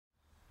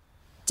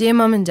Dear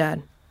Mum and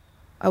Dad,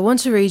 I want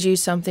to read you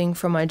something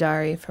from my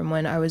diary from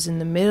when I was in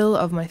the middle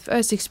of my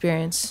first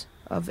experience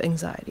of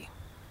anxiety.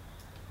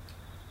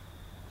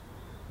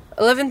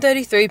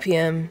 11:33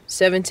 p.m,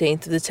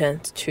 17th of the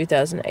 10th,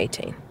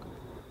 2018.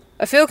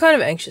 I feel kind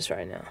of anxious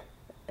right now,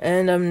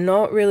 and I'm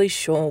not really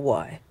sure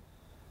why.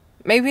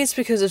 Maybe it's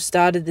because I've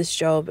started this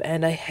job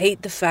and I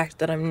hate the fact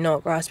that I'm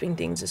not grasping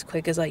things as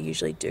quick as I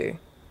usually do.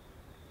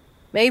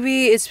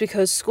 Maybe it's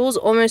because school's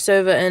almost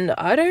over and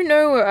I don't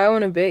know where I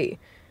want to be.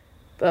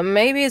 But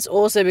maybe it's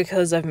also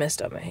because I've messed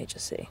up my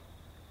HSC.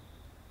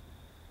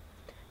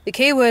 The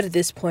key word at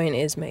this point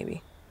is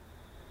maybe.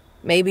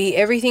 Maybe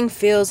everything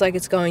feels like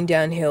it's going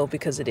downhill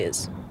because it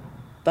is.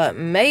 But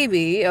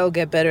maybe I'll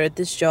get better at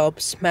this job,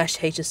 smash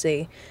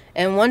HSC,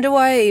 and wonder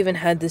why I even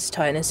had this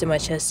tightness in my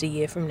chest a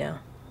year from now.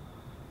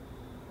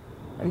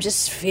 I'm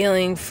just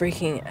feeling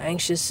freaking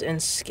anxious and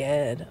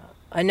scared.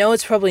 I know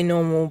it's probably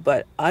normal,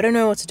 but I don't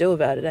know what to do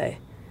about it, eh?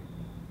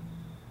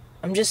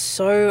 I'm just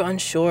so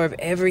unsure of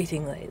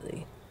everything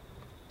lately.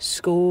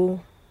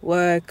 School,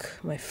 work,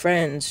 my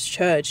friends,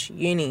 church,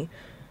 uni.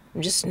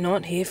 I'm just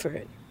not here for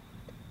it.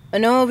 I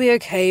know I'll be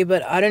okay,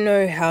 but I don't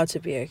know how to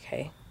be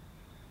okay.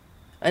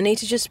 I need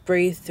to just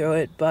breathe through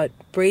it, but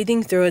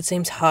breathing through it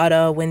seems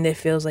harder when there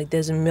feels like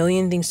there's a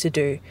million things to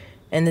do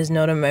and there's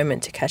not a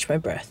moment to catch my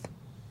breath.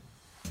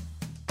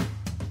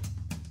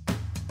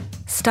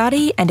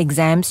 Study and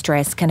exam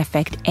stress can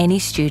affect any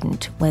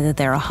student, whether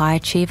they're a high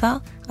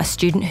achiever, a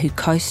student who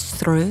coasts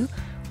through,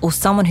 or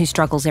someone who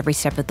struggles every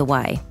step of the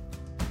way.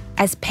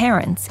 As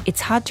parents,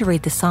 it's hard to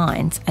read the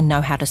signs and know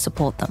how to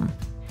support them.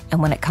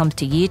 And when it comes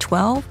to Year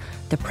 12,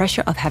 the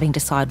pressure of having to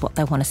decide what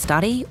they want to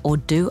study or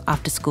do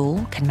after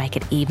school can make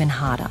it even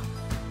harder.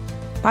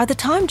 By the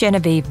time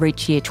Genevieve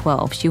reached Year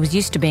 12, she was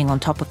used to being on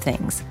top of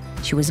things.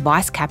 She was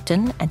vice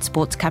captain and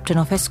sports captain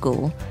of her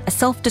school, a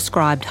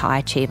self-described high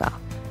achiever.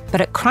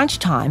 But at crunch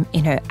time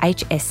in her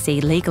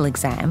HSC legal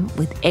exam,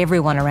 with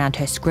everyone around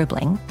her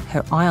scribbling,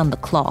 her eye on the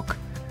clock,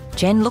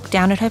 Jen looked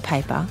down at her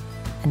paper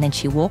and then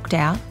she walked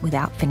out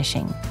without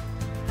finishing.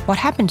 What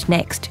happened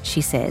next,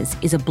 she says,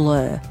 is a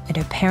blur, and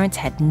her parents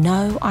had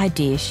no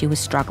idea she was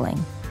struggling.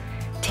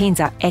 Teens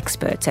are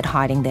experts at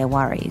hiding their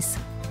worries.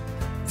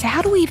 So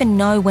how do we even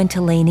know when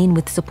to lean in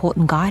with support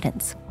and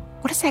guidance?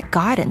 What does that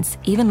guidance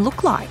even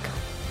look like?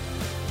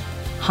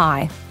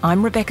 Hi,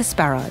 I'm Rebecca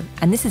Sparrow,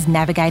 and this is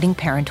Navigating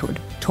Parenthood,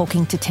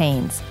 Talking to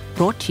Teens,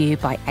 brought to you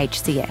by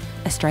HCF,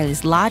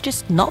 Australia's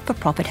largest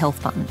not-for-profit health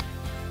fund.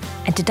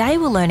 And today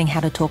we're learning how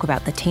to talk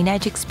about the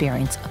teenage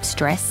experience of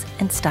stress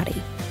and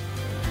study.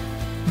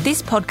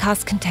 This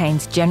podcast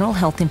contains general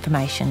health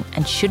information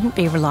and shouldn't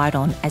be relied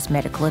on as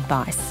medical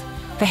advice.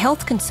 For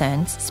health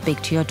concerns,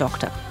 speak to your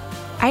doctor.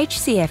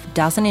 HCF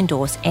doesn't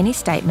endorse any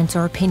statements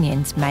or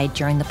opinions made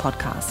during the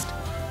podcast.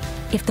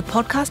 If the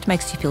podcast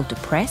makes you feel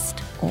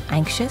depressed or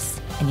anxious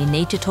and you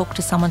need to talk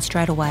to someone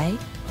straight away,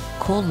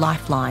 call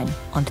Lifeline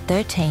on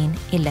 13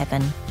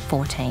 11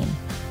 14.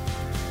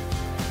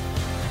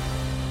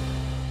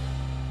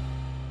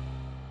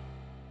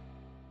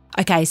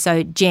 Okay,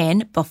 so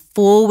Jen,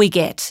 before we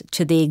get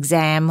to the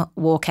exam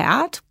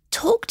walkout,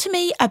 talk to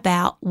me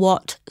about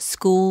what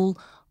school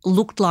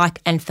looked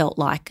like and felt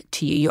like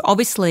to you. You're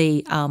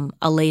obviously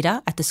a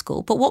leader at the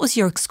school, but what was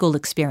your school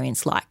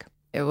experience like?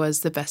 It was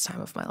the best time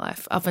of my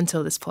life up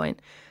until this point.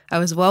 I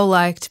was well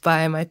liked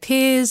by my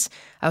peers,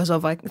 I was well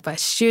liked by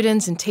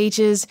students and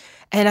teachers,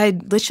 and I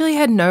literally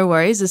had no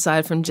worries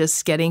aside from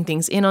just getting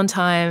things in on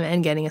time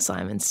and getting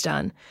assignments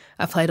done.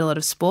 I played a lot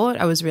of sport,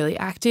 I was really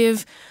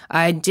active.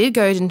 I did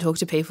go and talk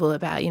to people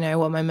about,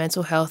 what my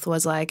mental health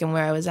was like and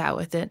where I was at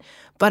with it.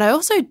 But I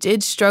also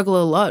did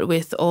struggle a lot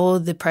with all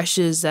the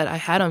pressures that I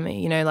had on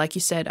me. Like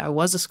you said, I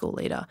was a school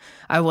leader.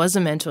 I was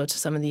a mentor to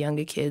some of the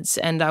younger kids,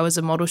 and I was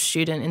a model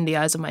student in the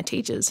eyes of my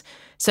teachers.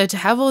 So to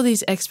have all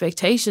these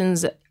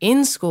expectations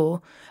in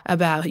school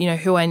about,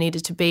 who I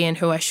needed to be and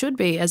who I should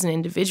be as an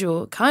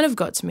individual kind of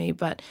got to me.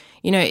 But,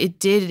 it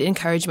did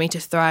encourage me to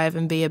thrive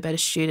and be a better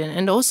student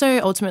and also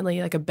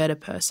ultimately like a better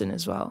person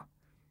as well.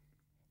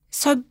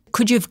 So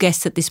could you have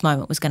guessed that this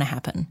moment was going to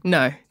happen?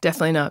 No,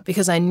 definitely not,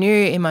 because I knew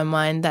in my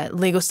mind that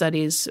legal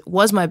studies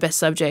was my best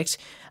subject,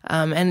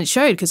 and it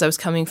showed because I was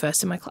coming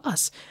first in my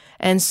class.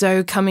 And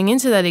so coming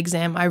into that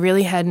exam, I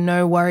really had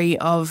no worry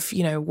of,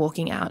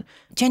 walking out.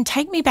 Jen,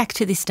 take me back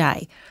to this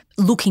day.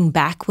 Looking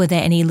back, were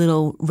there any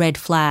little red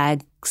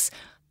flags?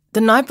 The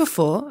night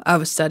before, I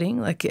was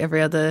studying like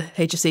every other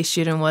HSC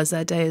student was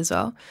that day as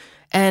well.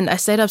 And I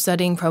stayed up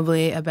studying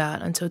probably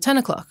about until 10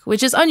 o'clock,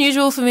 which is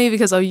unusual for me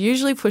because I'll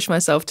usually push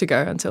myself to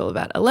go until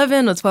about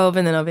 11 or 12,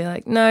 and then I'll be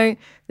like, no,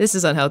 this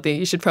is unhealthy.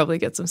 You should probably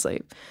get some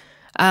sleep.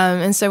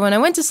 And so when I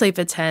went to sleep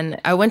at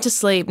 10, I went to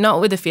sleep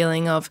not with a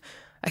feeling of,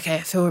 okay, I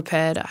feel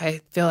prepared.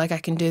 I feel like I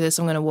can do this.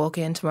 I'm going to walk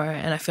in tomorrow,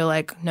 and I feel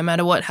like no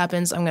matter what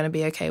happens, I'm going to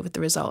be okay with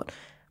the result.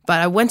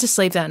 But I went to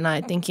sleep that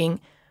night thinking,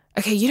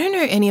 okay, you don't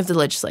know any of the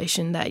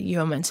legislation that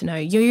you're meant to know.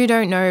 You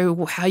don't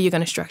know how you're going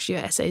to structure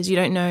your essays. You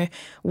don't know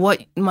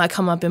what might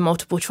come up in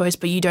multiple choice,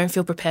 but you don't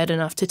feel prepared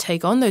enough to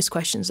take on those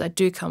questions that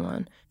do come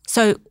on.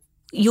 So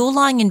you're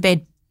lying in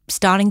bed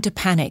starting to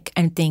panic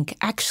and think,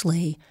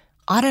 actually,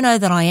 I don't know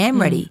that I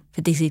am ready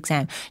for this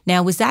exam.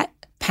 Now, was that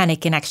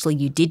panic and actually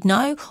you did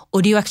know,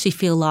 or do you actually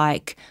feel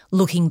like,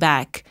 looking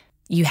back,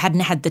 you hadn't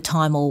had the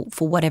time or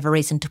for whatever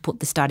reason to put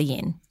the study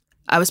in?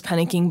 I was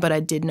panicking, but I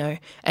did know.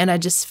 And I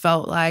just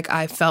felt like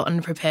I felt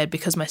unprepared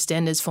because my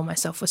standards for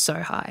myself were so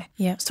high.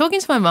 Yeah. I was talking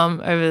to my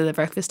mum over the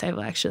breakfast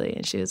table, actually,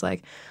 and she was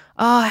like,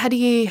 oh, how do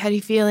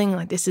you feeling?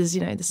 Like, this is,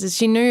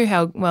 she knew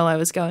how well I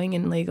was going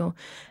in legal.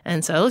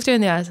 And so I looked her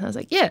in the eyes and I was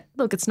like, yeah,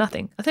 look, it's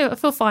nothing. I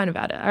feel fine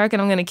about it. I reckon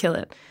I'm going to kill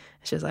it.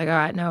 She was like, all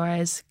right, no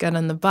worries. Got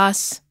on the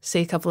bus,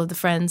 see a couple of the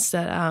friends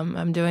that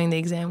I'm doing the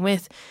exam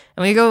with.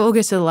 And we all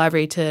go to the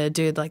library to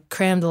do,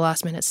 cram the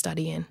last minute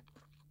study in.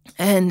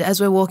 And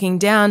as we're walking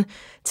down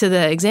to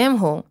the exam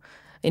hall,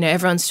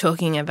 everyone's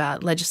talking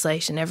about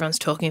legislation. Everyone's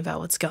talking about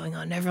what's going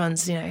on.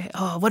 Everyone's,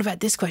 oh, what about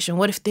this question?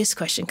 What if this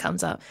question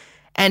comes up?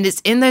 And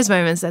it's in those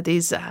moments that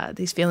these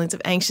feelings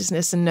of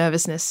anxiousness and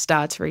nervousness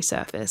start to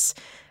resurface.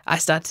 I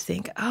start to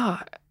think, oh,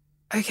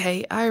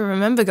 okay, I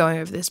remember going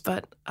over this,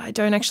 but I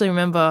don't actually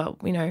remember,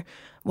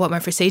 what my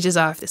procedures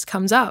are if this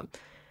comes up.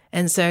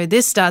 And so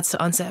this starts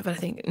to onset, but I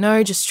think,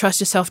 no, just trust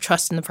yourself,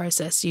 trust in the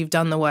process. You've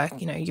done the work,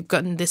 you've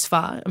gotten this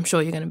far. I'm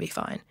sure you're going to be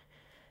fine.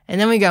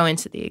 And then we go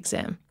into the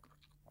exam.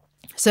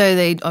 So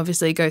they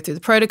obviously go through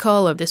the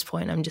protocol. At this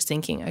point, I'm just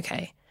thinking,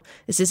 okay,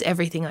 this is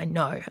everything I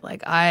know.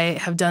 I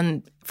have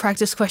done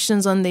practice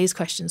questions on these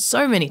questions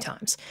so many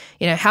times.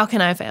 How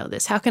can I fail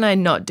this? How can I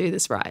not do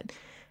this right?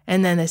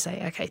 And then they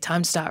say, okay,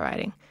 time to start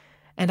writing.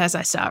 And as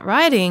I start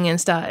writing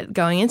and start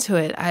going into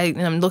it,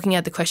 I'm looking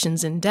at the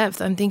questions in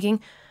depth. I'm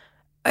thinking,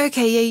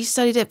 okay, yeah, you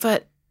studied it,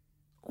 but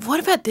what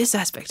about this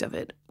aspect of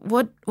it?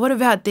 What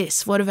about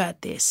this? What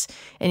about this?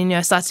 And,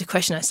 I start to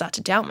question, I start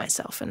to doubt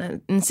myself.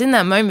 And it's in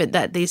that moment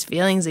that these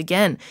feelings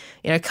again,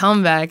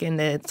 come back, and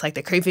it's like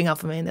they're creeping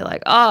up on me and they're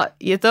like, oh,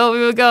 you thought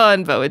we were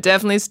gone, but we're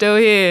definitely still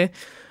here.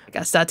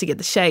 I start to get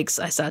the shakes.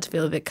 I start to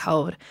feel a bit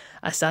cold.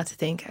 I start to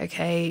think,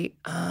 okay,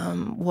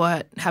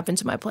 what happened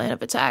to my plan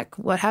of attack?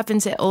 What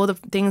happened to all the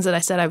things that I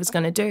said I was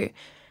going to do?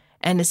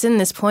 And it's in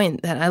this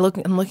point that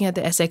I'm looking at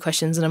the essay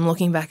questions and I'm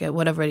looking back at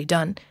what I've already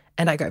done,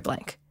 and I go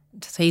blank.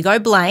 So you go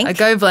blank. I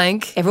go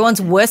blank.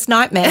 Everyone's worst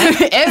nightmare.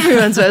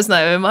 Everyone's worst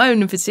nightmare,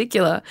 mine in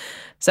particular.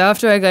 So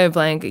after I go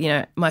blank,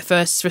 my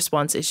first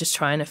response is just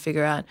trying to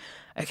figure out,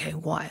 okay,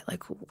 why?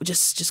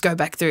 Just go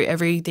back through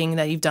everything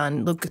that you've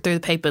done, look through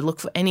the paper,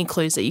 look for any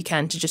clues that you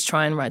can to just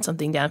try and write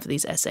something down for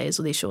these essays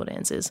or these short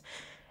answers.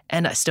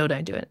 And I still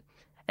don't do it.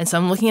 And so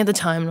I'm looking at the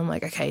time and I'm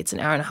like, okay, it's an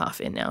hour and a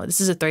half in now.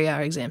 This is a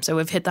 3-hour exam, so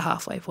we've hit the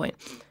halfway point.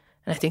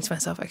 And I think to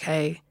myself,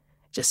 okay,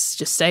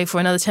 just stay for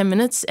another 10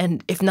 minutes,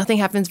 and if nothing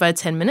happens by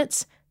 10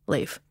 minutes,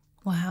 leave.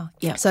 Wow.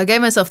 Yeah. So I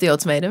gave myself the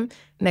ultimatum.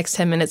 Next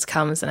 10 minutes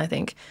comes and I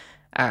think,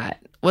 all right,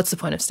 what's the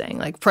point of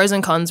staying? Pros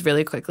and cons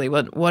really quickly.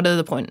 What's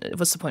the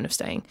point of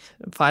staying?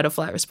 Fight or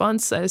flight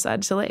response. So I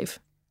decided to leave.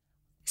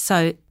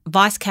 So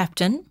vice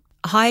captain,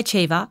 a high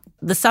achiever,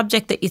 the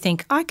subject that you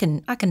think, I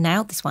can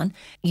nail this one.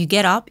 You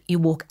get up, you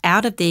walk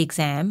out of the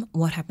exam.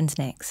 What happens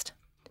next?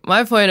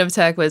 My point of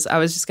attack was I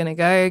was just going to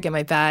go get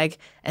my bag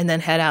and then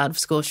head out of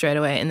school straight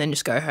away and then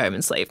just go home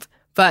and sleep.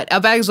 But our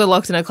bags were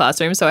locked in a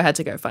classroom, so I had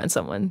to go find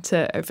someone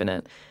to open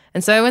it.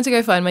 And so I went to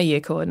go find my year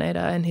coordinator,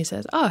 and he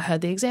said, oh,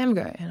 how'd the exam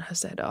go? And I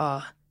said,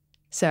 oh,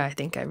 so I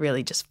think I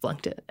really just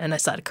flunked it. And I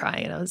started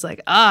crying, and I was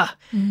like,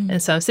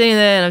 And so I'm sitting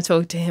there and I'm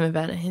talking to him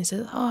about it, and he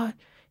says, oh,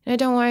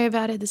 don't worry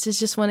about it. This is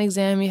just one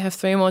exam. You have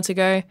 3 more to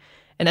go.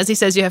 And as he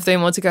says you have 3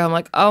 more to go, I'm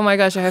like, oh my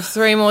gosh, I have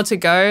 3 more to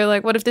go.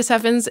 What if this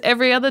happens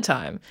every other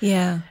time?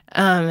 Yeah.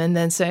 And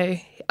then so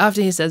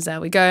after he says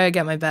that, we go, I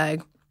get my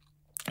bag.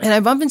 And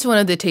I bump into one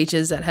of the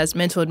teachers that has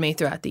mentored me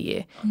throughout the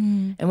year.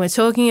 And we're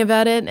talking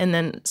about it. And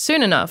then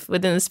soon enough,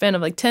 within the span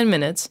of 10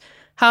 minutes,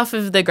 half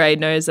of the grade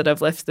knows that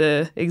I've left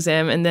the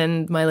exam. And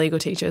then my legal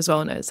teacher as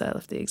well knows that I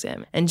left the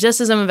exam. And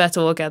just as I'm about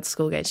to walk out the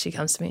school gate, she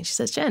comes to me and she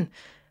says, Jen,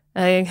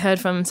 I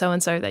heard from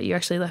so-and-so that you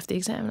actually left the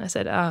exam. And I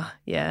said,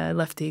 yeah, I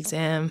left the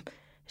exam.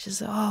 She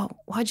says, oh,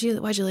 why'd you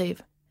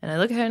leave? And I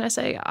look at her and I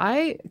say,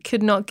 I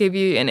could not give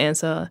you an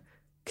answer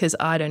because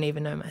I don't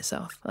even know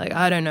myself.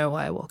 I don't know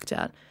why I walked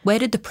out. Where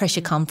did the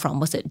pressure come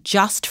from? Was it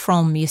just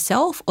from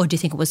yourself, or do you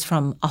think it was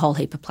from a whole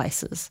heap of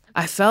places?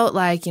 I felt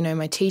like,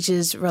 my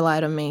teachers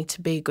relied on me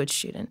to be a good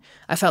student.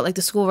 I felt like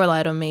the school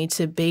relied on me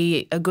to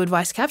be a good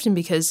vice captain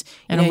because...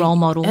 a role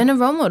model. And a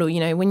role model.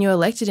 When you're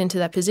elected into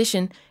that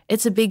position,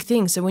 it's a big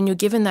thing. So when you're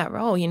given that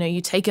role,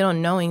 you take it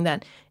on knowing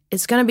that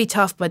it's going to be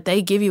tough, but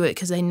they give you it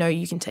because they know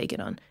you can take it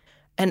on.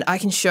 And I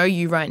can show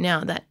you right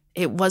now that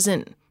it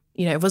wasn't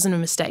a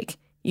mistake.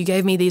 You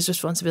gave me these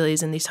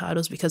responsibilities and these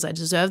titles because I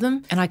deserve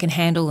them. And I can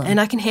handle them.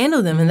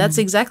 And that's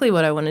exactly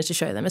what I wanted to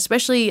show them,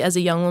 especially as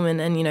a young woman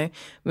and,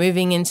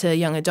 moving into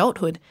young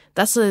adulthood.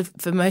 That's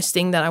the most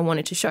thing that I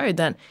wanted to show,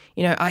 that,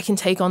 I can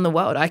take on the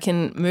world. I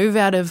can move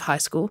out of high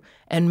school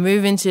and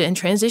move into and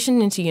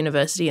transition into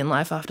university and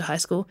life after high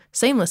school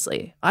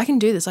seamlessly. I can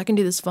do this. I can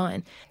do this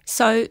fine.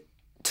 So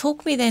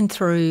talk me then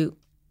through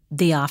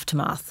the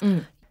aftermath.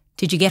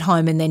 Did you get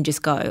home and then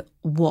just go,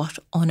 what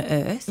on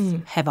earth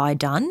have I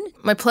done?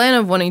 My plan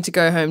of wanting to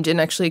go home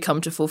didn't actually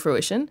come to full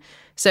fruition.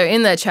 So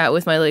in that chat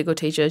with my legal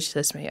teacher, she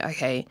says to me,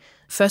 okay,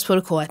 first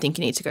protocol, I think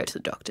you need to go to the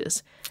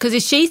doctors. Because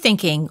is she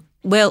thinking,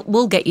 well,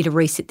 we'll get you to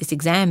resit this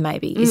exam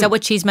maybe? Is that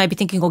what she's maybe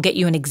thinking, or get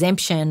you an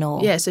exemption?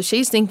 Or Yeah, so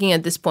she's thinking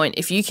at this point,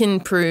 if you can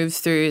prove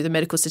through the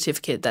medical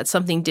certificate that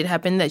something did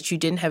happen that you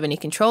didn't have any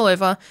control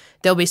over,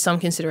 there'll be some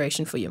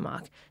consideration for your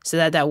mark so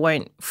that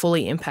won't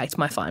fully impact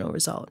my final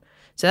result.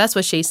 So that's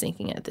what she's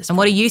thinking at this point. And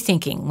what are you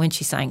thinking when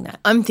she's saying that?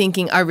 I'm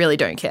thinking I really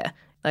don't care.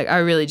 Like, I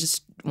really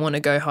just want to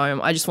go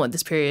home. I just want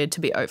this period to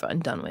be over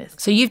and done with.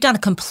 So you've done a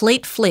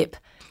complete flip.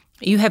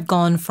 You have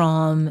gone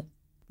from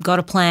got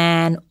a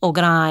plan,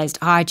 organised,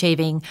 high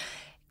achieving,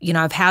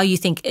 of how you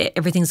think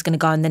everything's going to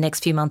go in the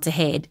next few months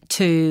ahead,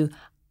 to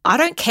I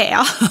don't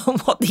care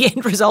what the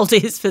end result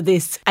is for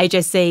this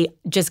HSC,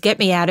 just get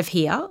me out of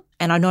here,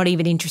 and I'm not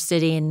even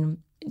interested in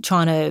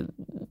trying to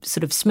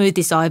sort of smooth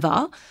this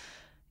over.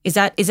 Is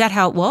that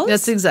how it was?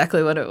 That's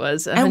exactly what it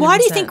was. 100%. And why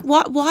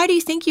do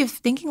you think you're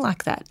thinking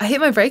like that? I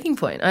hit my breaking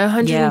point. I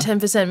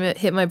 110%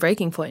 hit my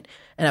breaking point,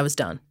 and I was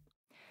done.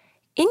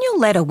 In your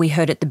letter we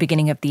heard at the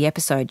beginning of the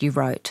episode, you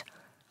wrote,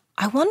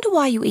 I wonder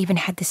why you even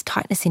had this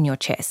tightness in your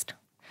chest.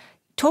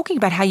 Talking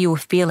about how you were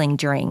feeling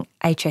during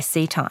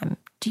HSC time,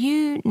 do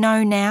you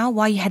know now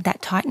why you had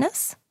that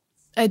tightness?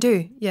 I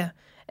do, yeah.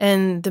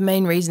 And the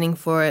main reasoning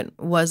for it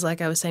was, like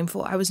I was saying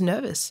before, I was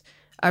nervous.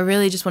 I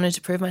really just wanted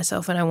to prove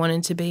myself and I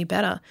wanted to be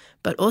better,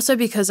 but also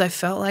because I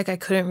felt like I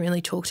couldn't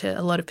really talk to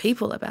a lot of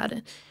people about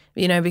it.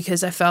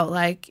 Because I felt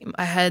like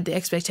I had the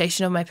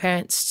expectation of my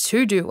parents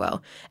to do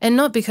well. And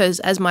not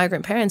because as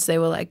migrant parents, they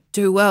were like,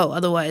 do well.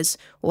 Otherwise,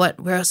 where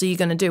else are you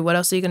going to do? What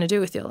else are you going to do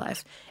with your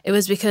life? It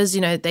was because,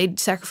 they'd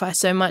sacrificed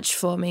so much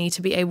for me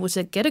to be able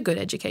to get a good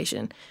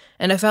education.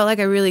 And I felt like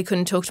I really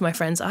couldn't talk to my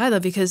friends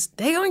either because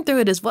they're going through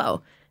it as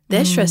well.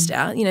 They're stressed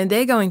out.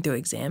 They're going through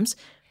exams.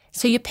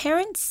 So your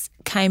parents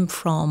came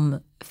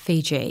from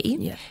Fiji.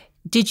 Yeah.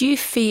 Did you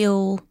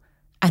feel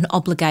an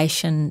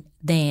obligation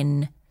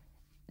then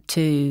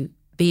to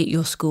be at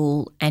your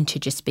school and to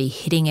just be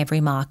hitting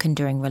every mark and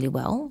doing really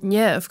well?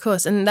 Yeah, of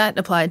course. And that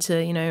applied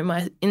to,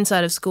 my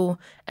inside of school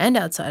and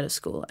outside of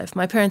school life.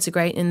 My parents are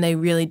great and they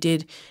really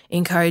did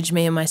encourage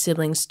me and my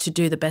siblings to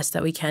do the best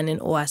that we can in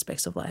all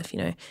aspects of life.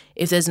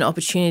 If there's an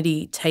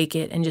opportunity, take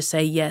it and just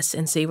say yes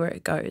and see where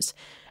it goes.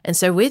 And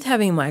so with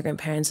having migrant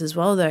parents as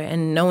well, though,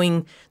 and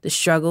knowing the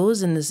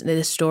struggles and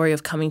the story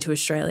of coming to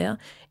Australia,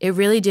 it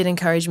really did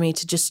encourage me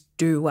to just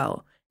do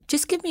well.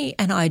 Just give me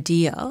an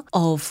idea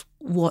of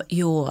what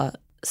your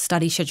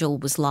study schedule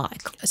was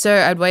like. So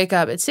I'd wake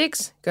up at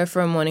 6, go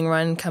for a morning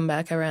run, come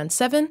back around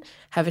 7,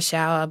 have a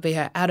shower, be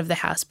out of the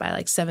house by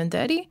like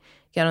 7:30,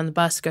 get on the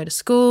bus, go to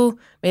school,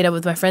 meet up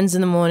with my friends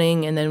in the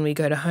morning, and then we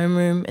go to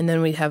homeroom, and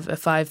then we'd have a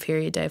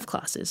 5-period day of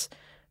classes.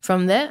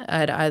 From there,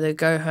 I'd either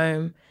go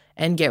home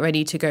and get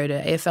ready to go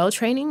to AFL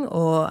training,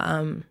 or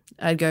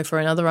I'd go for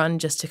another run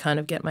just to kind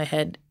of get my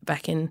head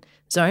back in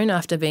zone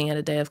after being at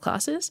a day of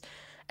classes.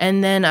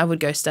 And then I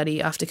would go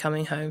study after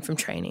coming home from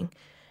training.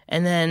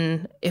 And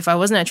then if I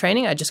wasn't at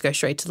training, I'd just go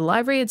straight to the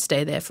library. I'd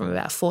stay there from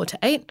about 4 to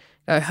 8,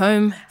 go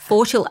home.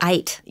 4 till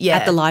 8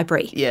 at the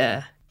library?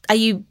 Yeah. Are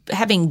you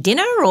having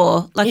dinner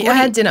or like? Yeah, I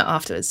had dinner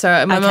afterwards.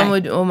 So my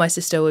mum or my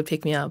sister would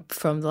pick me up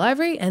from the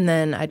library, and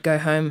then I'd go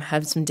home,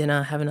 have some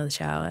dinner, have another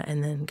shower,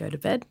 and then go to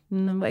bed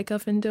and then wake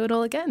up and do it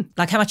all again.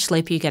 Like how much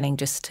sleep are you getting,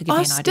 just to give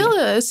me an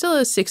idea? Still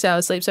a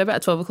 6-hour sleep, so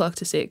about 12 o'clock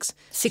to 6.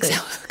 6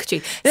 hours, could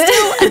you?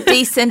 Still a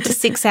decent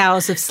 6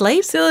 hours of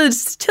sleep? Still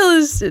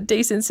a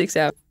decent 6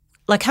 hours.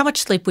 Like how much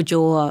sleep would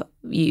you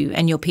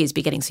and your peers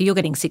be getting? So you're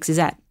getting 6, is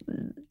that?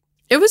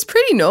 It was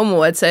pretty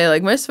normal, I'd say.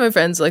 Like most of my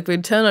friends, like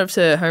we'd turn up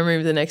to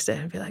homeroom the next day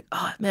and be like,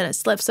 oh man, I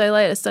slept so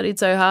late, I studied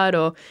so hard,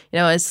 or,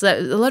 I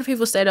slept. A lot of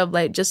people stayed up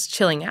late just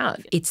chilling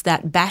out. It's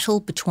that battle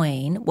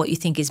between what you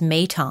think is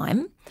me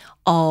time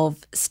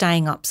of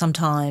staying up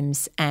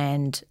sometimes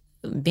and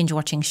binge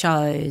watching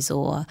shows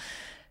or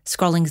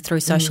scrolling through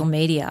social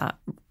media,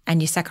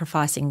 and you're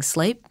sacrificing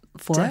sleep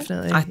for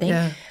Definitely, it, I think.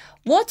 Yeah.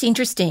 What's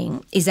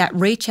interesting is that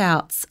Reach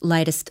Out's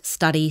latest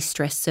study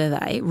stress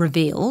survey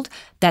revealed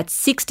that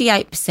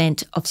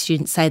 68% of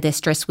students say their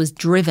stress was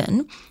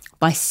driven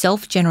by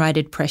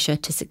self-generated pressure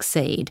to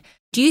succeed.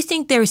 Do you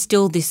think there is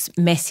still this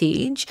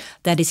message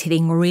that is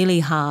hitting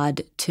really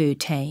hard to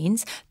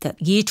teens that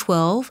Year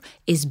 12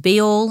 is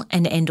be-all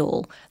and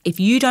end-all? If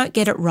you don't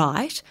get it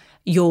right,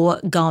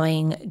 you're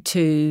going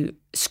to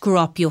screw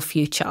up your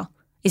future?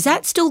 Is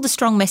that still the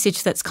strong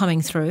message that's coming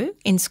through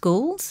in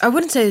schools? I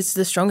wouldn't say it's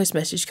the strongest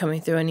message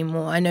coming through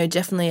anymore. I know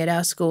definitely at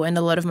our school and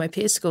a lot of my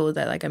peers' school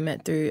that I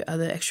met through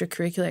other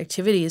extracurricular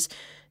activities,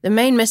 the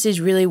main message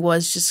really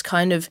was just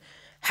kind of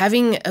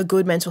having a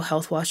good mental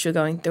health whilst you're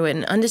going through it,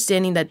 and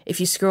understanding that if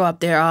you screw up,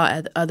 there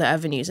are other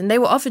avenues. And they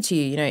were offered to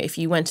you, if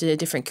you went to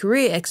different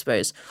career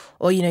expos,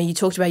 or, you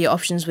talked about your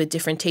options with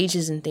different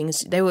teachers and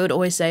things, they would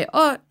always say,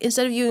 oh,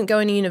 instead of you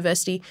going to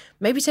university,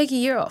 maybe take a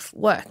year off,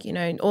 work,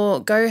 or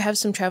go have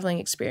some traveling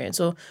experience,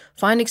 or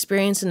find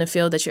experience in the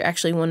field that you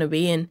actually want to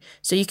be in,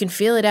 so you can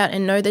feel it out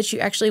and know that you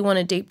actually want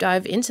to deep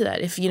dive into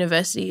that if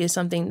university is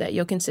something that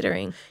you're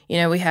considering.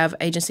 We have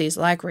agencies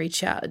like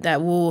Reach Out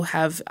that will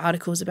have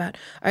articles about,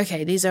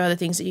 okay, these are other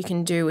things that you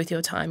can do with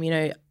your time.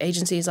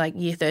 Agencies like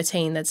Year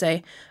 13 that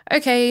say,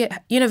 okay,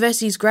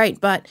 university is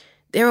great, but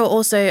there are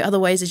also other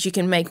ways that you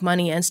can make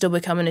money and still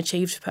become an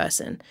achieved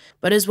person.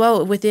 But as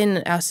well,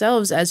 within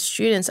ourselves as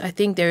students, I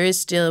think there is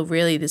still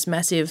really this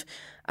massive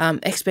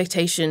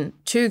expectation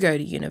to go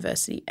to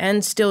university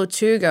and still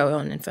to go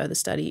on and further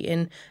study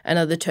in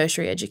another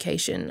tertiary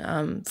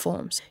education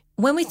forms.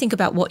 When we think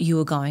about what you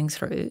were going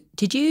through,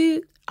 did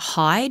you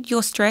hide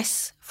your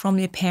stress from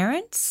your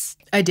parents?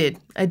 I did.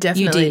 I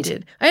definitely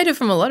did. I hid it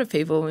from a lot of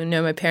people,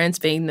 my parents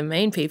being the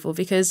main people,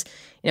 because,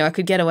 I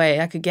could get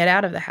away. I could get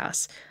out of the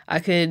house. I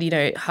could,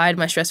 hide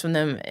my stress from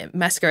them,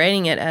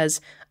 masquerading it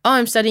as, oh,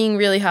 I'm studying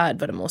really hard,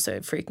 but I'm also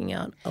freaking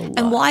out a lot.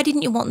 And why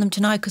didn't you want them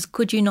to know? Because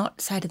could you not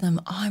say to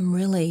them, oh, I'm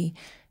really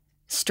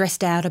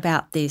stressed out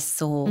about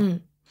this,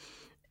 or...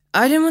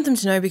 I didn't want them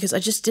to know because I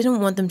just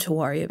didn't want them to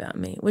worry about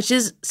me, which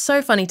is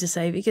so funny to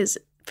say because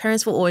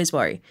parents will always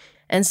worry.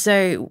 And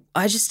so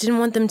I just didn't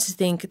want them to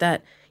think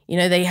that,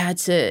 they had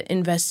to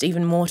invest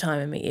even more time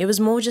in me. It was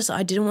more just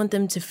I didn't want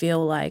them to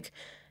feel like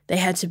they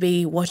had to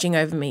be watching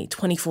over me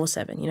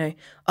 24/7,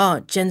 oh,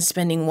 Jen's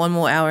spending one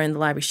more hour in the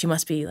library. She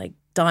must be like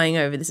dying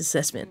over this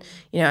assessment.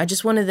 I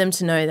just wanted them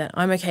to know that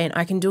I'm okay and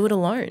I can do it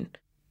alone.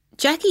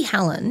 Jackie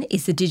Hallen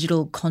is the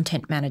digital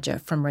content manager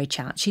from Reach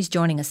Out. She's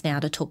joining us now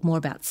to talk more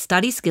about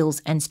study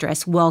skills and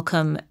stress.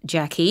 Welcome,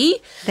 Jackie.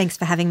 Thanks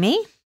for having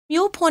me.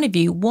 Your point of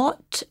view,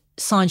 what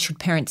signs should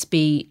parents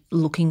be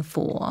looking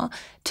for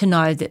to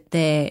know that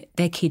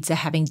their kids are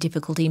having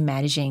difficulty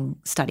managing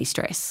study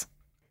stress?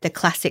 The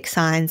classic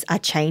signs are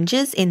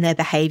changes in their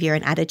behaviour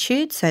and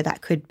attitude. So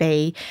that could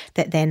be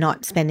that they're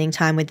not spending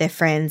time with their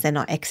friends, they're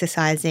not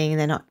exercising,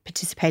 they're not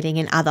participating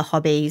in other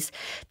hobbies,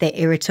 they're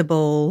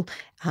irritable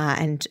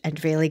and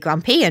really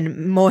grumpy,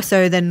 and more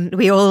so than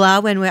we all are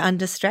when we're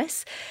under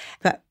stress.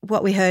 But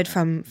what we heard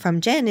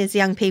from Jen is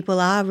young people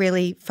are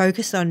really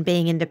focused on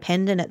being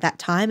independent at that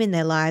time in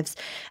their lives.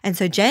 And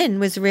so Jen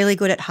was really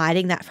good at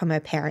hiding that from her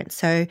parents.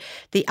 So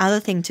the other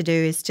thing to do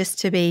is just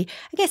to be,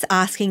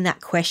 asking that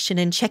question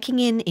and checking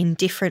in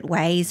different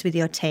ways with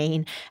your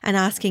teen and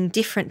asking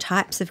different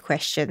types of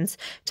questions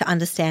to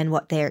understand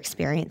what their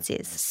experience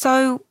is.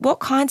 So what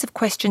kinds of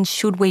questions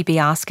should we be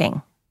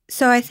asking?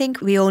 So I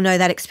think we all know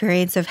that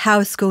experience of how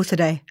was school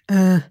today?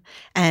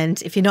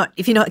 And if you're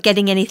not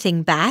getting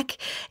anything back,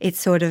 it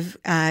sort of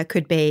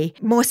could be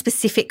more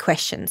specific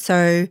questions.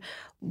 So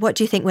what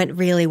do you think went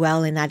really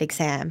well in that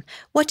exam?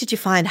 What did you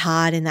find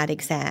hard in that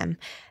exam?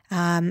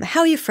 How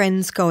are your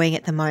friends going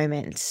at the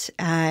moment?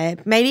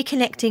 Maybe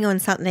connecting on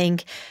something,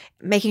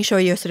 making sure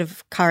you're sort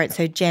of current.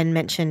 So Jen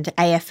mentioned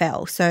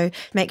AFL. So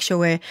make sure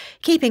we're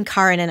keeping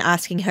current and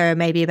asking her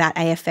maybe about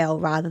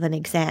AFL rather than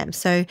exams.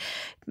 So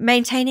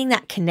maintaining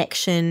that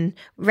connection,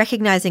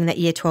 recognising that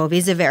Year 12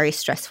 is a very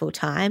stressful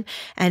time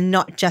and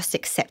not just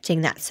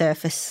accepting that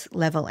surface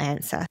level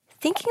answer.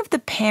 Thinking of the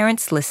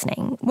parents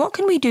listening, what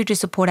can we do to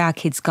support our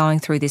kids going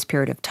through this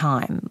period of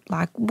time?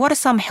 Like, what are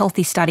some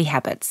healthy study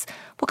habits?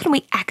 What can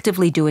we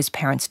actively do as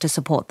parents to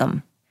support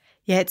them?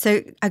 Yeah, it's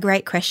a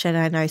great question.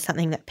 I know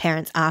something that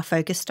parents are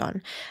focused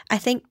on. I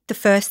think the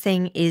first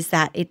thing is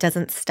that it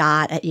doesn't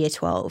start at Year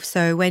 12.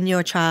 So when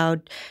your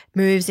child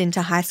moves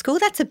into high school,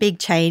 that's a big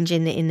change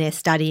in their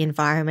study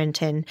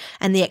environment and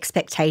the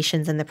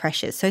expectations and the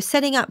pressures. So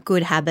setting up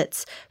good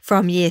habits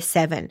from Year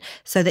 7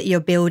 so that you're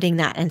building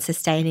that and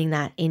sustaining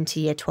that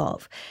into Year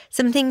 12.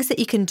 Some things that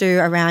you can do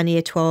around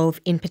Year 12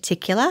 in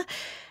particular.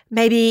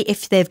 Maybe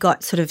if they've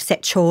got sort of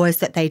set chores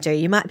that they do,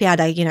 you might be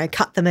able to,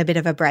 cut them a bit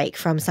of a break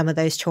from some of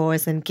those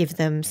chores and give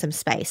them some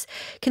space.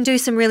 Can do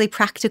some really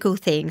practical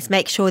things.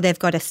 Make sure they've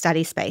got a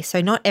study space. So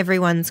not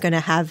everyone's going to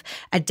have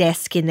a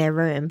desk in their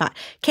room, but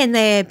can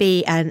there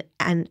be a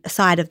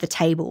side of the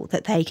table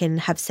that they can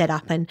have set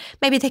up, and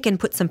maybe they can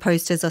put some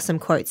posters or some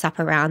quotes up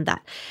around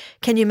that.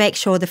 Can you make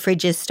sure the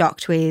fridge is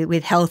stocked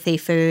with healthy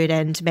food,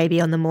 and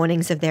maybe on the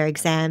mornings of their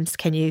exams,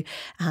 can you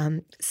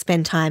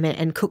spend time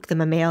and cook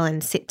them a meal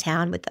and sit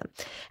down with them?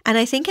 And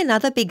I think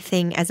another big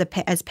thing as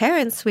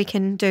parents we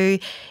can do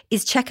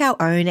is check our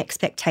own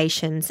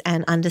expectations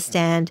and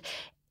understand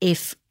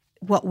if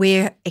what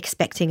we're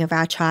expecting of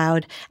our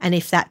child and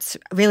if that's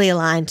really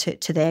aligned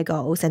to their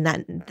goals, and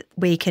that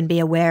we can be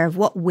aware of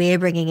what we're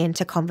bringing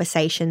into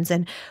conversations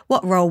and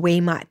what role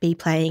we might be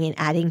playing in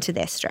adding to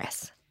their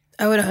stress.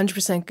 I would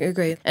 100%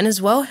 agree. And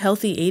as well,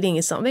 healthy eating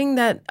is something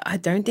that I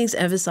don't think is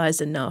emphasized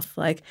enough.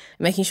 Like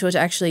making sure to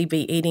actually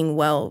be eating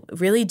well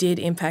really did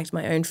impact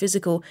my own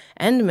physical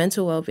and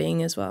mental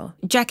well-being as well.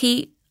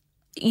 Jackie,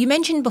 you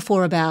mentioned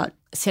before about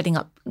setting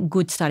up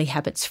good study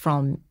habits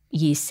from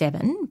year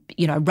 7,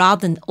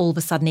 rather than all of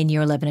a sudden in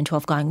year 11 and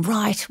 12 going,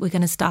 right, we're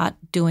going to start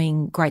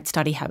doing great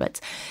study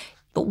habits.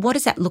 But what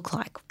does that look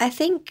like? I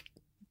think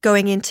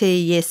going into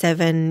year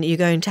 7, you're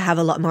going to have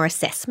a lot more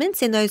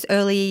assessments in those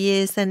earlier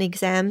years than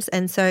exams.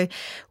 And so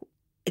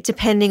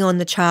depending on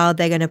the child,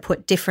 they're going to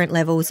put different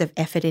levels of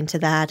effort into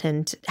that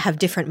and have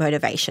different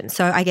motivations.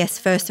 So I guess,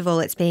 first of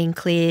all, it's being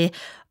clear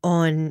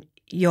on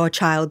your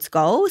child's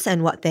goals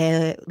and what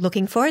they're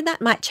looking for, and that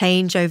might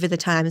change over the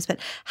times, but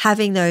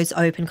having those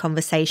open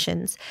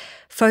conversations,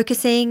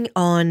 focusing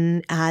on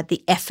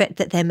the effort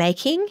that they're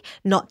making,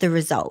 not the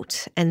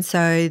result. And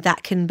so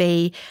that can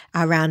be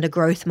around a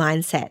growth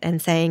mindset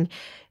and saying,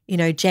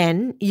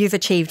 Jen, you've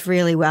achieved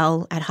really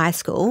well at high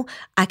school.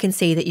 I can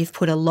see that you've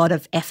put a lot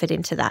of effort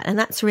into that. And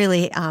that's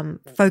really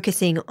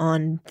focusing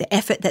on the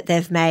effort that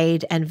they've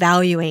made and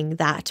valuing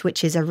that,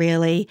 which is a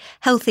really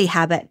healthy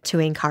habit to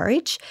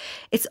encourage.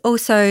 It's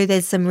also,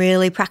 there's some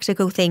really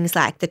practical things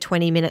like the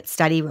 20-minute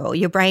study rule.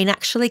 Your brain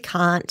actually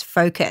can't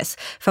focus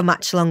for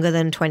much longer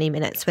than 20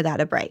 minutes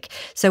without a break.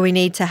 So we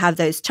need to have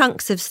those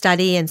chunks of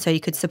study, and so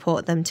you could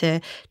support them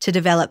to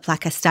develop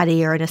like a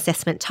study or an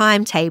assessment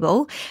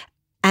timetable,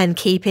 and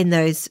keep in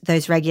those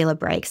regular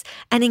breaks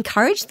and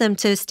encourage them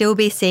to still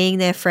be seeing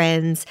their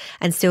friends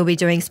and still be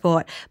doing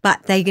sport,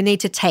 but they need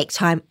to take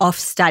time off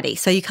study.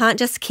 So you can't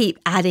just keep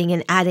adding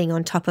and adding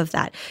on top of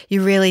that.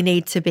 You really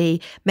need to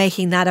be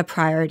making that a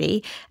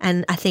priority.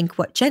 And I think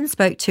what Jen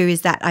spoke to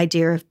is that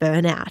idea of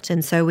burnout.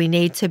 And so we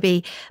need to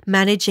be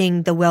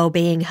managing the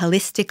well-being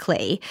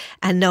holistically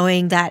and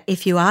knowing that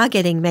if you are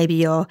getting maybe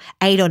your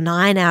 8 or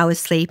 9 hours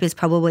sleep is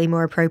probably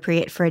more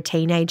appropriate for a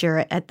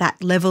teenager at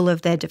that level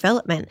of their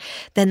development,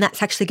 then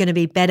that's actually going to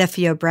be better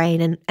for your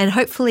brain and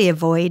hopefully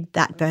avoid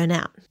that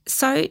burnout.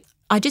 So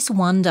I just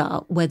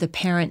wonder whether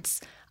parents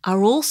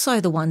are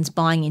also the ones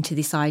buying into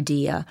this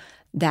idea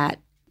that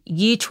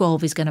year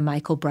 12 is going to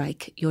make or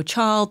break your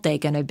child. They're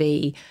going to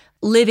be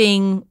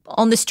living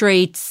on the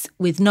streets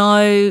with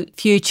no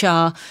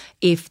future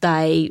if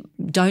they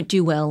don't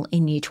do well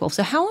in year 12.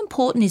 So how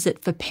important is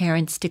it for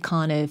parents to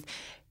kind of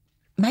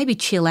maybe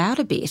chill out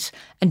a bit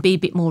and be a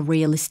bit more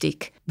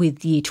realistic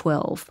with year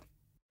 12?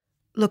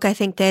 Look, I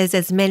think there's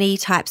as many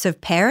types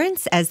of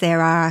parents as there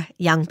are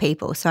young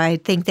people. So I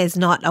think there's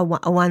not a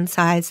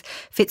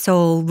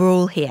one-size-fits-all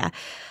rule here.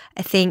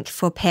 I think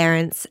for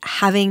parents,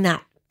 having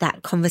that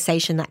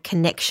conversation, that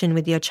connection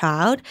with your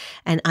child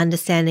and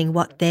understanding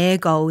what their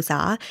goals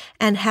are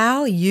and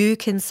how you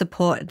can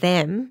support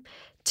them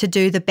to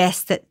do the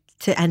best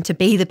and to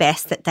be the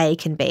best that they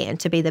can be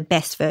and to be the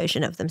best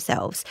version of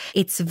themselves.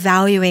 It's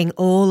valuing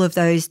all of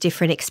those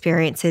different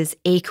experiences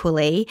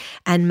equally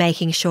and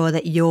making sure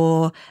that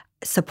you're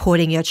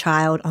supporting your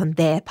child on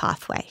their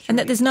pathway. And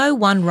that there's no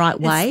one right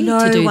way to do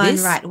this? No one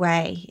right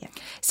way. Yeah.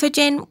 So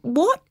Jen,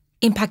 what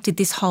impact did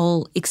this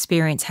whole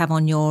experience have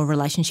on your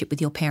relationship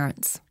with your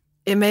parents?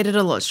 It made it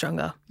a lot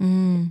stronger.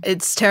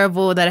 It's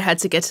terrible that it had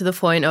to get to the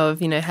point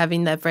of,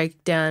 having that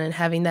breakdown and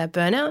having that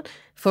burnout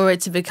for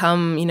it to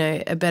become,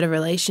 a better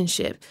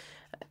relationship.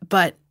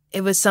 But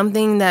it was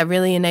something that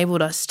really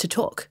enabled us to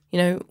talk.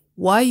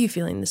 Why are you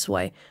feeling this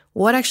way?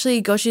 What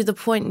actually got you to the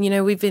point,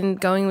 we've been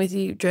going with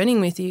you,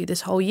 journeying with you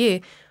this whole year.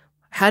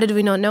 How did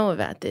we not know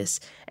about this?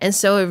 And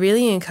so it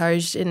really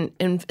encouraged in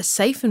a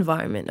safe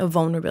environment of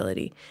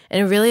vulnerability. And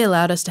it really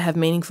allowed us to have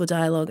meaningful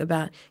dialogue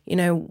about,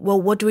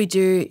 what do we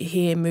do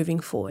here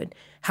moving forward?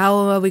 How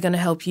are we going to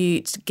help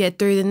you to get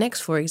through the next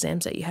 4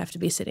 exams that you have to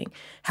be sitting?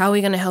 How are we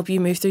going to help you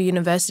move through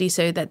university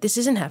so that this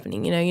isn't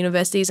happening?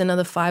 University is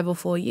another 5 or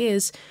 4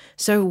 years.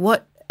 So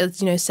what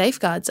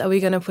safeguards are we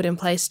going to put in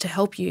place to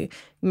help you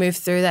move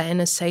through that in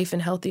a safe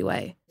and healthy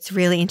way? It's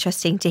really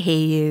interesting to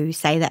hear you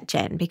say that,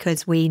 Jen,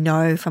 because we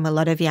know from a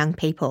lot of young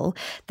people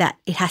that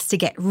it has to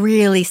get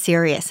really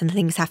serious and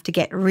things have to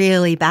get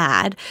really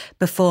bad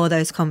before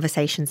those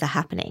conversations are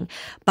happening.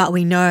 But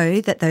we know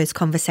that those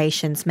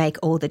conversations make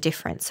all the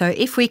difference. So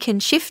if we can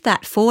shift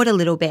that forward a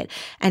little bit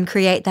and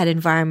create that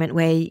environment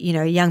where,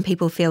 young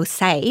people feel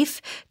safe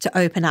to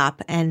open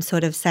up and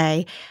sort of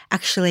say,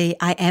 actually,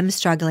 I am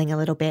struggling a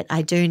little bit.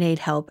 I do need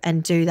help,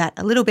 and do that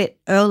a little bit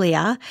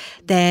earlier,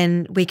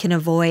 then we can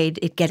avoid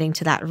it getting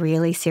to that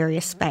really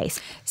serious space.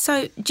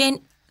 So,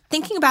 Jen,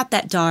 thinking about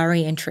that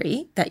diary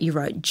entry that you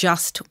wrote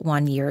just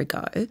 1 year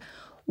ago,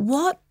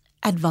 what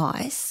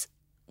advice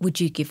would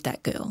you give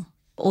that girl?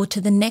 Or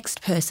to the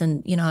next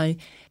person,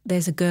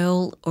 there's a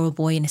girl or a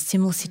boy in a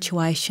similar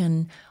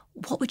situation,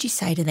 what would you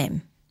say to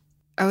them?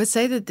 I would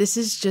say that this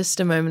is just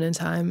a moment in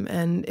time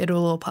and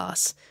it'll all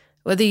pass.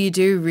 Whether you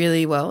do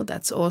really well,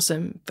 that's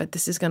awesome, but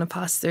this is going to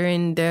pass through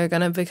and there are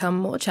going to become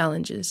more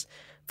challenges.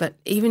 But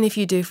even if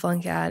you do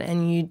flunk out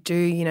and you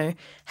do,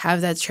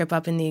 have that trip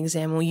up in the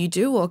exam, or you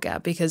do walk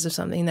out because of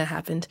something that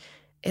happened,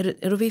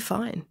 it'll be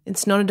fine.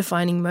 It's not a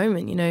defining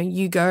moment.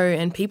 You go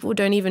and people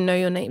don't even know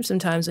your name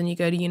sometimes when you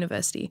go to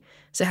university.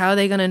 So how are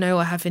they going to know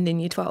what happened in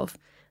year 12?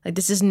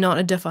 This is not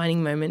a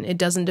defining moment. It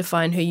doesn't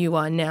define who you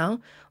are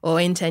now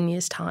or in 10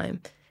 years'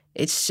 time.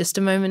 It's just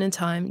a moment in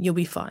time. You'll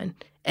be fine.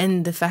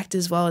 And the fact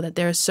as well that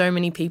there are so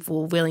many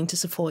people willing to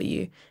support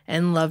you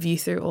and love you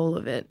through all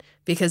of it.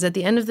 Because at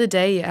the end of the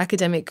day, your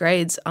academic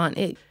grades aren't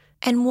it.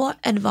 And what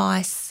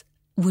advice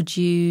would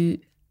you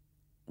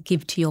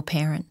give to your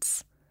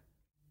parents?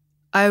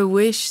 I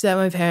wish that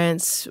my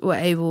parents were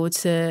able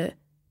to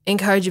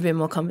encourage a bit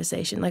more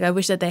conversation. Like, I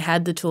wish that they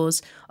had the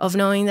tools of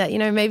knowing that,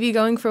 maybe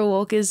going for a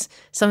walk is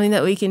something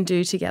that we can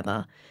do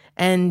together.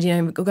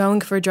 And,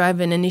 going for a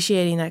drive and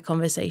initiating that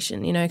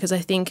conversation, because I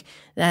think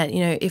that,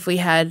 if we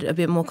had a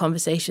bit more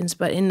conversations,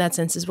 but in that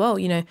sense as well,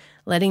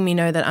 letting me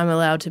know that I'm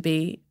allowed to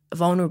be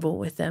vulnerable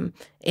with them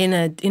in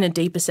a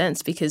deeper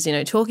sense, because,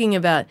 talking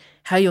about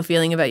how you're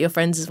feeling about your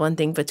friends is one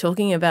thing, but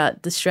talking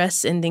about the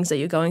stress and things that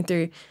you're going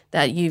through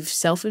that you've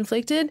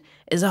self-inflicted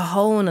is a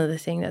whole other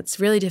thing that's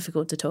really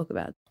difficult to talk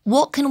about.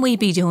 What can we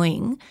be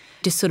doing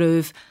to sort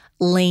of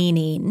lean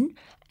in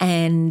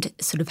and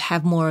sort of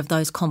have more of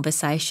those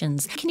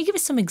conversations? Can you give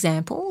us some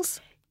examples?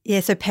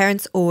 Yeah, so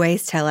parents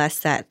always tell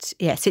us that,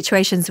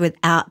 situations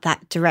without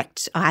that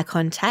direct eye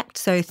contact.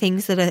 So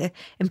things that are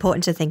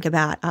important to think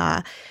about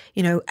are,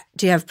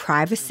 do you have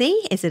privacy?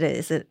 Is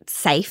it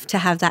safe to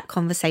have that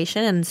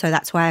conversation? And so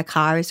that's why a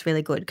car is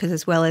really good, because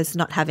as well as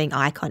not having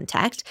eye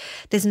contact,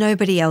 there's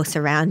nobody else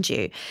around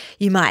you.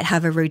 You might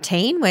have a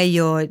routine where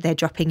they're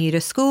dropping you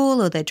to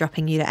school, or they're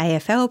dropping you to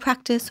AFL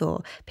practice,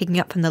 or picking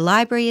up from the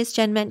library, as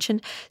Jen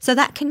mentioned. So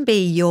that can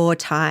be your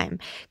time.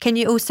 Can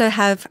you also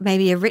have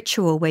maybe a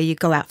ritual where you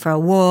go out for a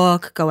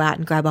walk, go out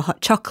and grab a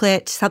hot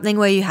chocolate, something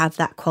where you have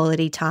that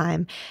quality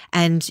time,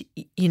 and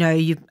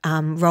you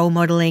role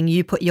modeling,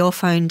 you put your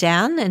phone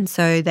down, and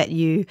so that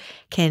you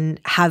can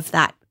have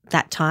that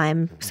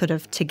time sort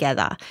of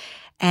together.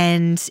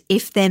 And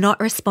if they're not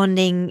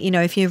responding,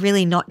 if you're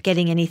really not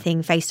getting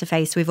anything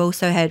face-to-face, we've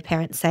also heard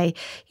parents say,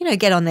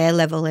 get on their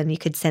level and you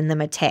could send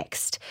them a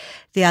text.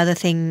 The other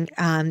thing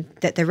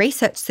that the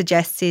research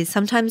suggests is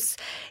sometimes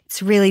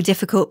it's really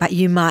difficult, but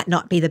you might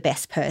not be the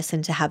best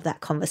person to have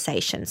that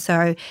conversation.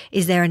 So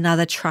is there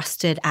another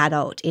trusted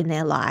adult in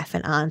their life,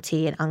 an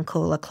auntie, an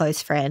uncle, a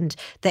close friend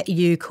that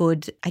you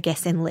could, I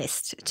guess,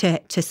 enlist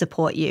to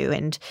support you?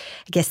 And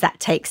I guess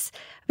that takes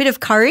bit of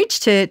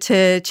courage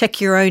to check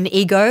your own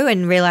ego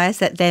and realise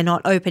that they're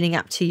not opening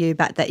up to you,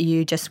 but that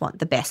you just want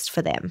the best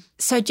for them.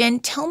 So Jen,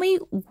 tell me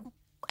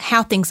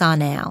how things are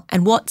now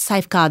and what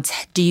safeguards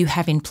do you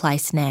have in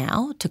place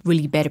now to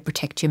really better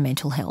protect your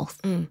mental health?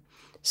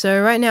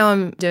 So right now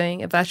I'm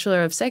doing a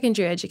Bachelor of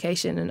Secondary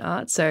Education in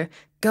Art. So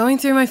going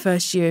through my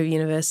first year of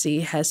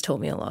university has taught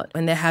me a lot,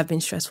 and there have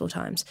been stressful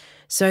times.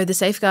 So the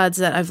safeguards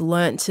that I've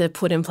learnt to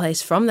put in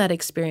place from that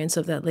experience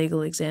of that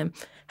legal exam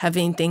have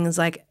been things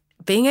like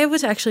being able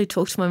to actually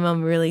talk to my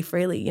mum really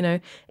freely,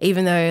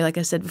 even though, like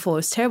I said before, it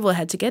was terrible I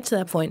had to get to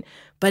that point.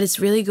 But it's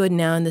really good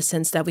now in the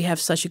sense that we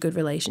have such a good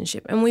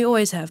relationship, and we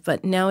always have,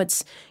 but now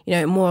it's,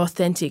 more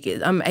authentic.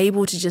 I'm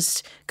able to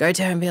just go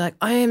to her and be like,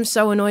 I am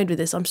so annoyed with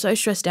this. I'm so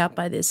stressed out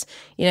by this,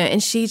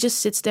 and she just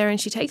sits there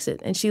and she takes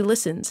it and she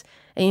listens.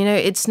 And,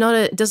 it's not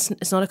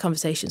a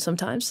conversation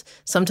sometimes.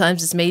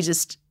 Sometimes it's me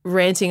just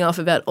ranting off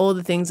about all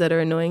the things that are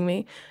annoying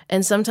me.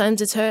 And sometimes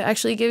it's her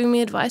actually giving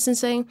me advice and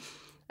saying,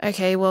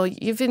 okay, well,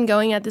 you've been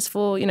going at this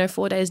for,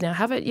 4 days now.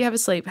 How about you have a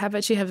sleep? How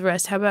about you have a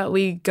rest? How about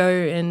we go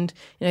and,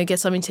 get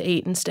something to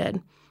eat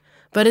instead?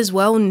 But as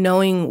well,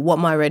 knowing what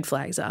my red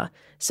flags are.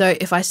 So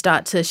if I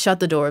start to shut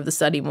the door of the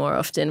study more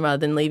often rather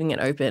than leaving it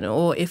open,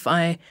 or if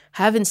I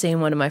haven't seen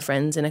one of my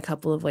friends in a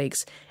couple of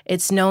weeks,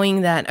 it's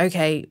knowing that,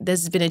 okay,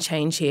 there's been a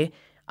change here.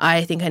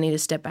 I think I need to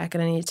step back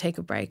and I need to take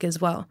a break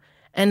as well.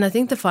 And I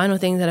think the final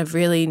thing that I've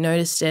really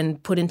noticed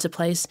and put into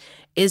place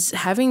is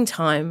having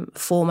time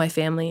for my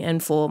family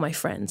and for my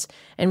friends,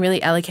 and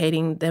really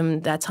allocating them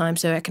that time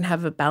so I can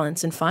have a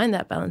balance and find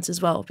that balance as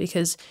well.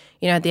 Because,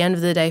 at the end of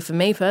the day, for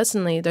me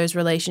personally, those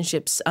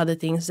relationships are the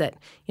things that,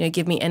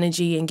 give me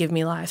energy and give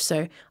me life.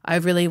 So I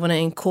really want to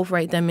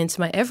incorporate them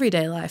into my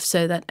everyday life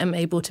so that I'm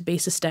able to be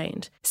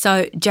sustained.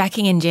 So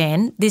Jackie and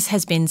Jen, this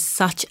has been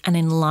such an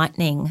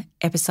enlightening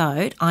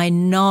episode. I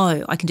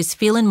know, I can just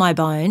feel in my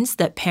bones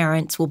that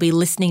parents will be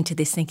listening to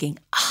this thinking,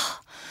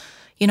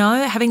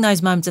 having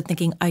those moments of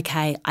thinking,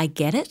 okay, I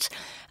get it.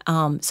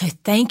 So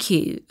thank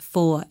you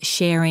for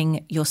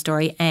sharing your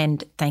story,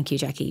 and thank you,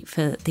 Jackie,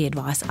 for the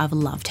advice. I've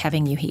loved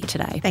having you here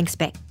today. Thanks,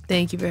 Beck.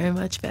 Thank you very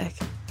much, Beck.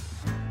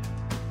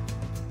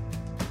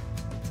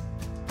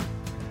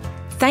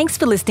 Thanks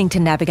for listening to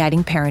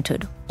Navigating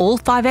Parenthood. All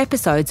 5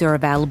 episodes are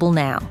available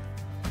now.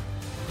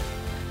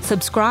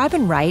 Subscribe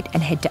and rate,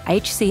 and head to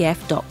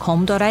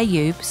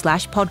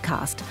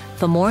hcf.com.au/podcast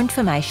for more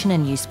information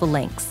and useful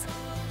links.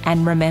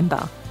 And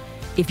remember,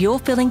 if you're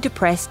feeling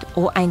depressed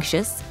or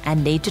anxious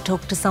and need to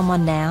talk to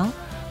someone now,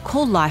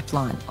 call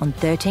Lifeline on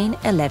 13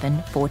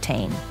 11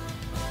 14.